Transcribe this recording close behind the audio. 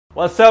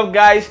What's up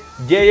guys,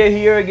 Jada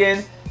here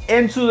again,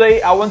 and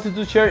today I wanted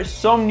to share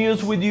some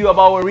news with you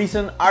about a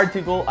recent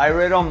article I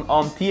read on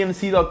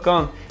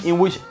TMZ.com in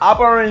which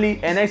apparently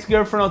an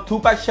ex-girlfriend of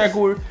Tupac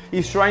Shakur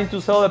is trying to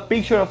sell a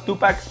picture of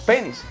Tupac's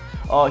penis.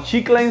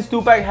 She claims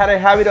Tupac had a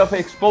habit of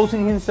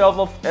exposing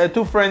himself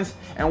to friends,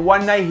 and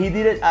one night he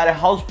did it at a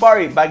house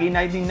party back in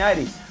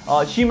 1990.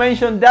 She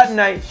mentioned that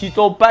night she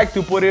told Pac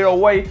to put it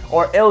away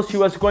or else she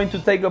was going to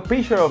take a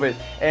picture of it,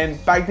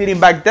 and Pac didn't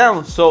back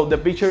down, so the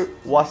picture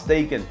was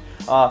taken.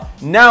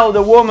 Now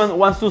the woman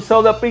wants to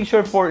sell the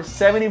picture for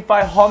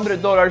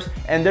 $7,500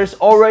 and there's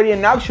already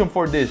an auction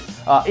for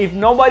this. If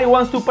nobody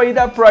wants to pay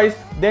that price,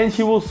 then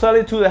she will sell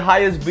it to the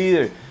highest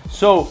bidder.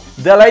 So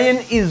the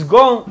legend is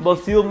gone but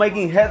still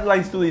making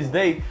headlines to this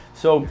day.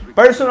 So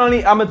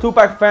personally, I'm a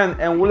Tupac fan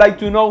and would like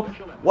to know,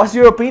 what's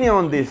your opinion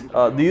on this?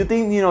 Do you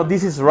think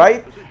this is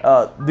right?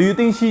 Do you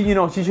think she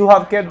should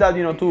have kept that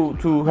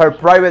to her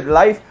private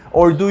life,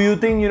 or do you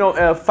think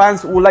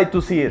fans would like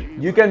to see it?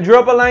 You can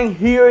drop a line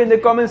here in the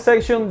comment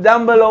section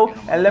down below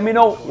and let me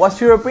know what's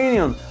your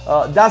opinion.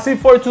 That's it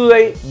for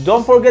today.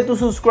 Don't forget to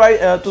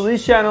subscribe to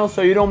this channel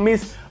so you don't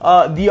miss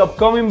the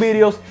upcoming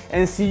videos,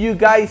 and see you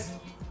guys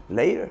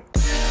later.